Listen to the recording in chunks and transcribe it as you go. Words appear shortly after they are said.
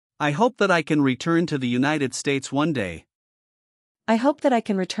I hope that I can return to the United States one day. I hope that I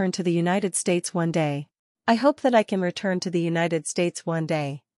can return to the United States one day. I hope that I can return to the United States one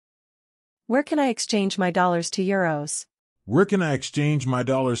day. Where can I exchange my dollars to euros? Where can I exchange my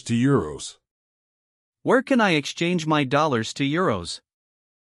dollars to euros? Where can I exchange my dollars to euros?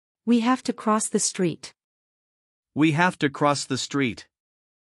 We have to cross the street. We have to cross the street.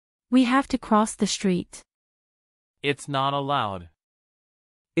 We have to cross the street. It's not allowed.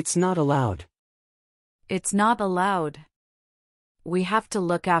 It's not allowed. It's not allowed. We have to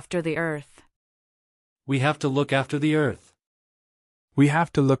look after the earth. We have to look after the earth. We have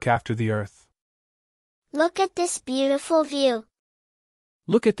to look after the earth. Look at this beautiful view.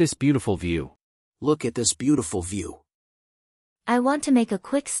 Look at this beautiful view. Look at this beautiful view. I want to make a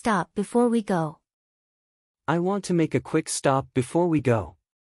quick stop before we go. I want to make a quick stop before we go.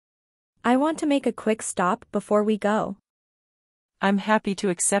 I want to make a quick stop before we go. I'm happy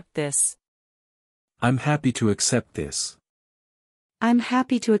to accept this. I'm happy to accept this. I'm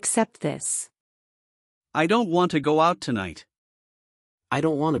happy to accept this. I don't want to go out tonight. I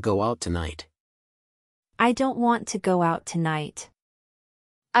don't want to go out tonight. I don't want to go out tonight.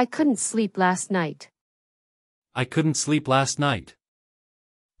 I couldn't sleep last night. I couldn't sleep last night.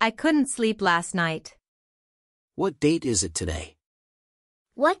 I couldn't sleep last night. What date is it today?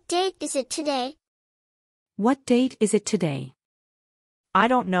 What date is it today? What date is it today? I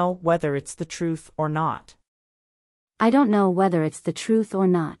don't know whether it's the truth or not. I don't know whether it's the truth or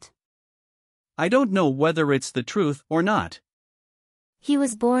not. I don't know whether it's the truth or not. He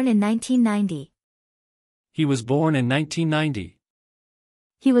was born in 1990. He was born in 1990.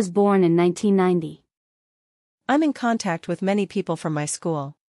 He was born in 1990. I'm in contact with many people from my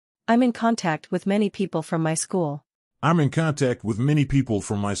school. I'm in contact with many people from my school. I'm in contact with many people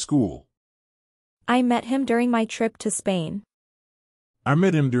from my school. I met him during my trip to Spain. I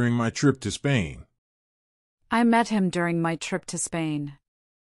met him during my trip to Spain. I met him during my trip to Spain.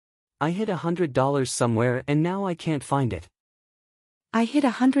 I hid $100 somewhere and now I can't find it. I hid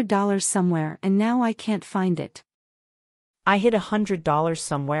 $100 somewhere and now I can't find it. I hid $100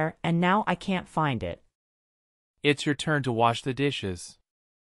 somewhere and now I can't find it. It's your turn to wash the dishes.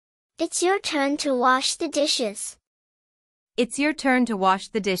 It's your turn to wash the dishes. It's your turn to wash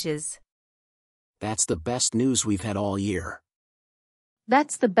the dishes. That's the best news we've had all year.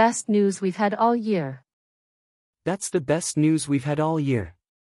 That's the best news we've had all year. That's the best news we've had all year.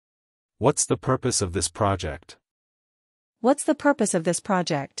 What's the purpose of this project? What's the purpose of this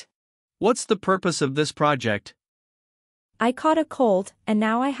project? What's the purpose of this project? I caught a cold, and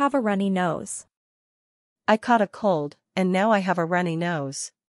now I have a runny nose. I caught a cold, and now I have a runny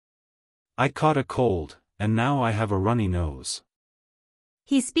nose. I caught a cold, and now I have a runny nose.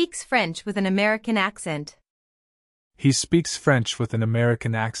 He speaks French with an American accent. He speaks French with an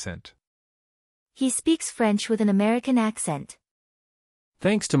American accent. He speaks French with an American accent.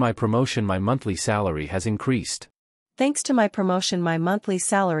 Thanks to my promotion, my monthly salary has increased. Thanks to my promotion, my monthly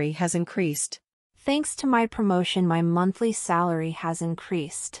salary has increased. Thanks to my promotion, my monthly salary has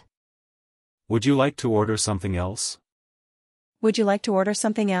increased. Would you like to order something else? Would you like to order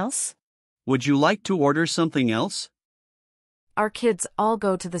something else? Would you like to order something else? Our kids all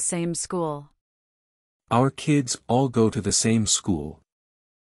go to the same school. Our kids all go to the same school.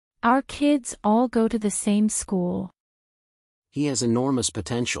 Our kids all go to the same school. He has enormous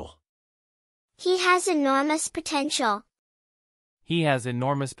potential. He has enormous potential. He has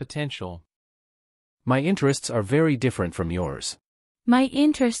enormous potential. My interests are very different from yours. My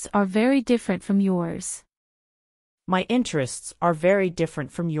interests are very different from yours. My interests are very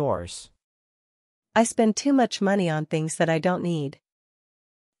different from yours. I spend too much money on things that I don't need.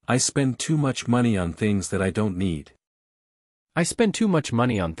 I spend too much money on things that I don't need. I spend too much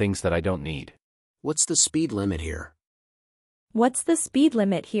money on things that I don't need. What's the speed limit here? What's the speed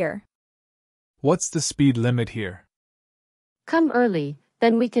limit here? What's the speed limit here? Come early,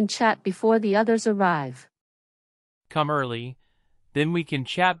 then we can chat before the others arrive. Come early, then we can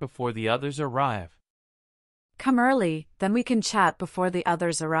chat before the others arrive. Come early, then we can chat before the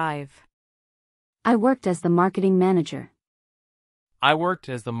others arrive. I worked as the marketing manager. I worked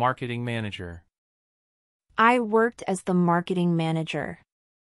as the marketing manager. I worked as the marketing manager.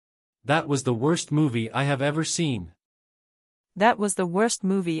 That was the worst movie I have ever seen. That was the worst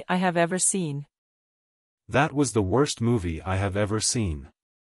movie I have ever seen. That was the worst movie I have ever seen.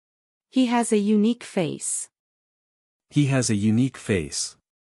 He has a unique face. He has a unique face.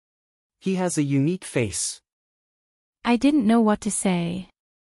 He has a unique face. I didn't know what to say.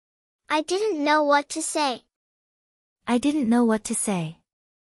 I didn't know what to say. I didn't know what to say.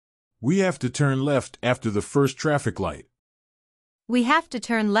 We have to turn left after the first traffic light. We have to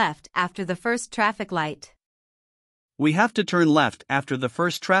turn left after the first traffic light. We have to turn left after the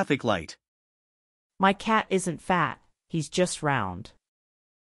first traffic light. My cat isn't fat, he's just round.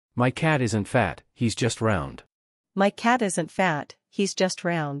 My cat isn't fat, he's just round. My cat isn't fat, he's just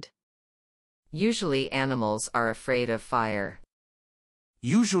round. Usually animals are afraid of fire.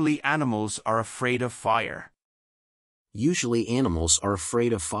 Usually animals are afraid of fire. Usually animals are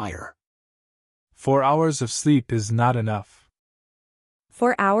afraid of fire. 4 hours of sleep is not enough.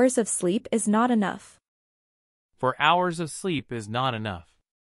 4 hours of sleep is not enough. 4 hours of sleep is not enough.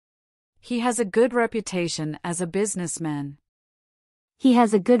 He has a good reputation as a businessman. He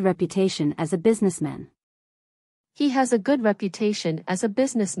has a good reputation as a businessman. He has a good reputation as a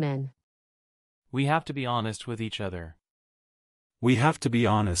businessman. We have to be honest with each other. We have to be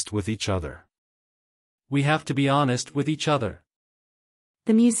honest with each other. We have to be honest with each other.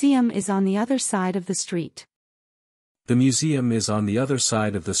 The museum is on the other side of the street. The museum is on the other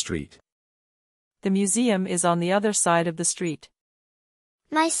side of the street. The museum is on the other side of the street.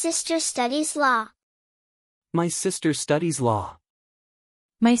 My sister studies law. My sister studies law.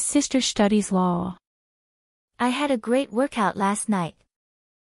 My sister studies law. I had a great workout last night.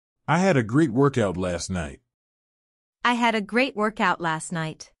 I had a great workout last night. I had a great workout last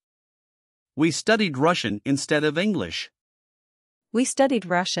night. We studied Russian instead of English. We studied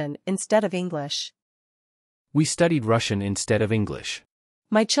Russian instead of English. We studied Russian instead of English.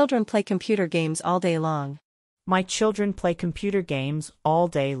 My children play computer games all day long. My children play computer games all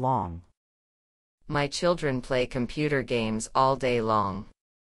day long. My children play computer games all day long.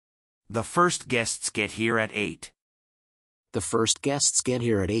 The first guests get here at 8. The first guests get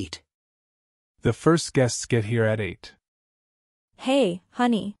here at 8. The first guests get here at 8. Hey,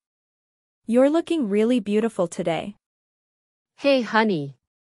 honey. You're looking really beautiful today. Hey, honey.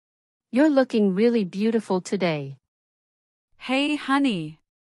 You're looking really beautiful today. Hey, honey.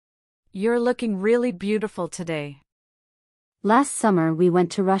 You're looking really beautiful today. Last summer we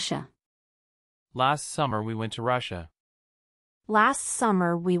went to Russia. Last summer we went to Russia. Last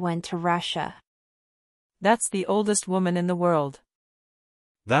summer we went to Russia. That's the oldest woman in the world.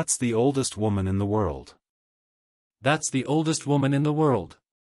 That's the oldest woman in the world. That's the oldest woman in the world.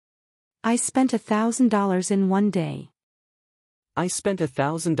 I spent $1,000 in one day. I spent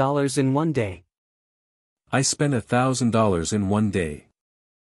 $1,000 in one day. I spent $1,000 in one day.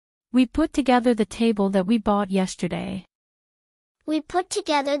 We put together the table that we bought yesterday. We put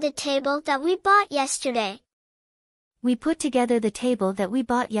together the table that we bought yesterday. We put together the table that we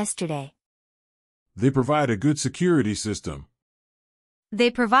bought yesterday. They provide a good security system. They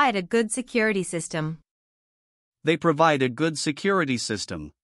provide a good security system. They provide a good security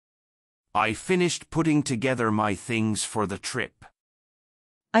system. I finished putting together my things for the trip.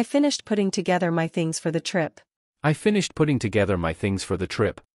 I finished putting together my things for the trip. I finished putting together my things for the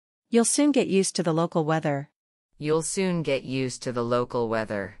trip. You'll soon get used to the local weather. You'll soon get used to the local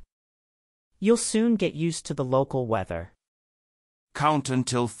weather. You'll soon get used to the local weather. Count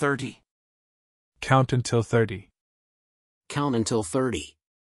until 30. Count until 30. Count until 30.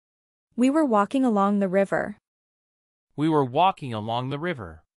 We were walking along the river. We were walking along the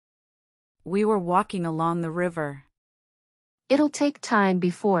river. We were walking along the river. It'll take time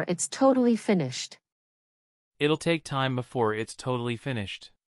before it's totally finished. It'll take time before it's totally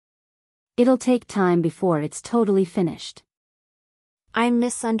finished. It'll take time before it's totally finished. I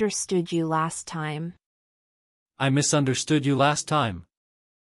misunderstood you last time. I misunderstood you last time.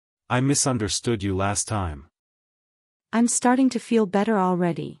 I misunderstood you last time. I'm starting to feel better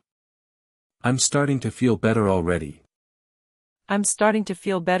already. I'm starting to feel better already. I'm starting to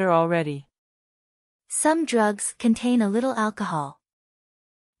feel better already. Some drugs contain a little alcohol.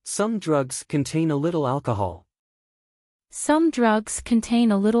 Some drugs contain a little alcohol. Some drugs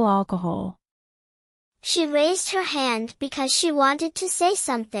contain a little alcohol. She raised her hand because she wanted to say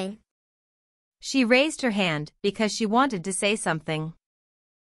something. She raised her hand because she wanted to say something.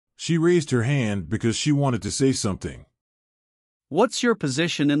 She raised her hand because she wanted to say something. What's your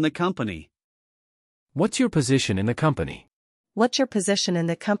position in the company? What's your position in the company? What's your position in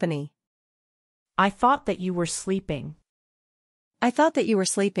the company? I thought that you were sleeping. I thought that you were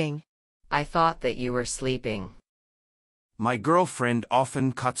sleeping. I thought that you were sleeping. My girlfriend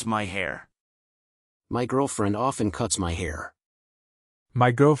often cuts my hair. My girlfriend often cuts my hair.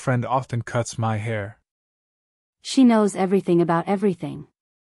 My girlfriend often cuts my hair. She knows everything about everything.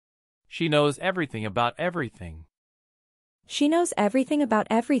 She knows everything about everything. She knows everything about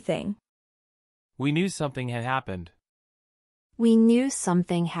everything. We knew something had happened. We knew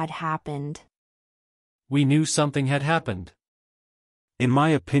something had happened. We knew something had happened. In my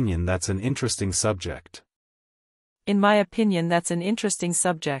opinion, that's an interesting subject. In my opinion, that's an interesting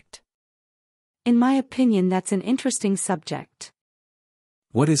subject. In my opinion, that's an interesting subject.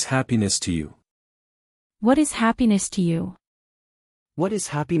 What is happiness to you? What is happiness to you? What is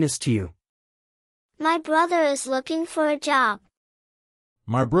happiness to you? My brother is looking for a job.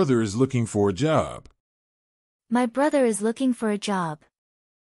 My brother is looking for a job. My brother is looking for a job.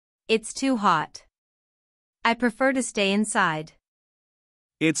 It's too hot. I prefer to stay inside.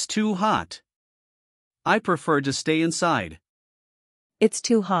 It's too hot. I prefer to stay inside. It's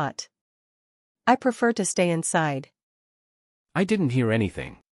too hot. I prefer to stay inside. I didn't hear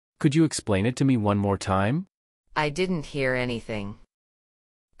anything. Could you explain it to me one more time? I didn't hear anything.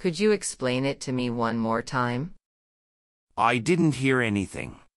 Could you explain it to me one more time? I didn't hear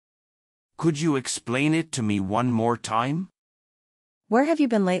anything. Could you explain it to me one more time? Where have you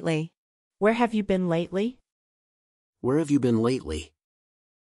been lately? Where have you been lately? Where have you been lately?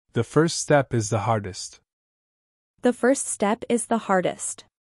 The first step is the hardest. The first step is the hardest.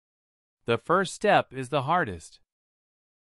 The first step is the hardest.